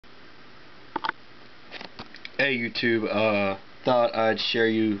Hey YouTube, thought I'd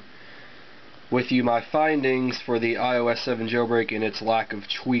share with you my findings for the iOS 7 jailbreak and its lack of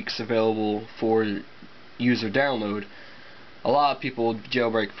tweaks available for user download. A lot of people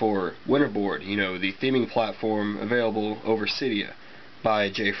jailbreak for Winterboard, you know, the theming platform available over Cydia by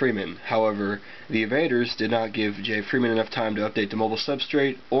Jay Freeman. However, the evaders did not give Jay Freeman enough time to update the mobile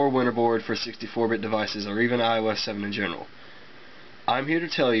substrate or Winterboard for 64-bit devices or even iOS 7 in general. I'm here to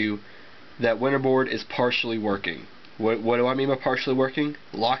tell you that Winterboard is partially working. What do I mean by partially working?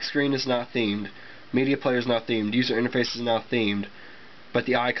 Lock screen is not themed, media player is not themed, user interface is not themed, but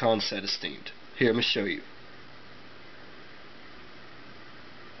the icon set is themed. Here, let me show you.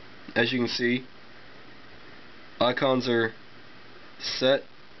 As you can see, icons are set.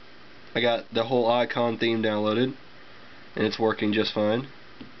 I got the whole icon theme downloaded, and it's working just fine.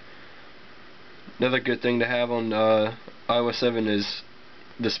 Another good thing to have on iOS 7 is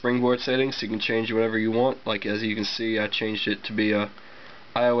the springboard settings, so you can change whatever you want. Like, as you can see, I changed it to be a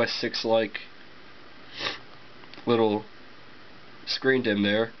iOS 6 like little screen dim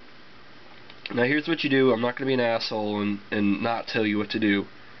there. Now here's what you do. I'm not going to be an asshole and not tell you what to do.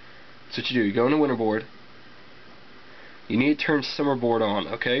 So what you do, you go into Winterboard. You need to turn Summerboard on,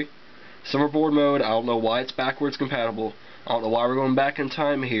 okay? Summerboard mode, I don't know why it's backwards compatible. I don't know why we're going back in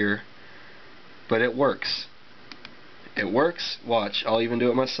time here, but it works. It works. Watch, I'll even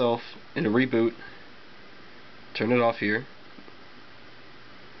do it myself in a reboot. Turn it off here.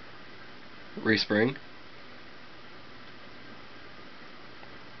 Respring.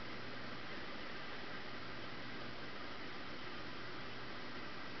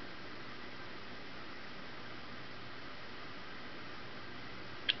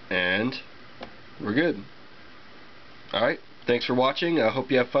 And we're good. Alright, thanks for watching. I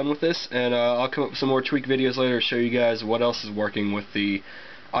hope you have fun with this, and I'll come up with some more tweak videos later to show you guys what else is working with the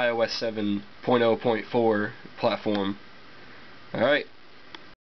iOS 7.0.4 platform. Alright.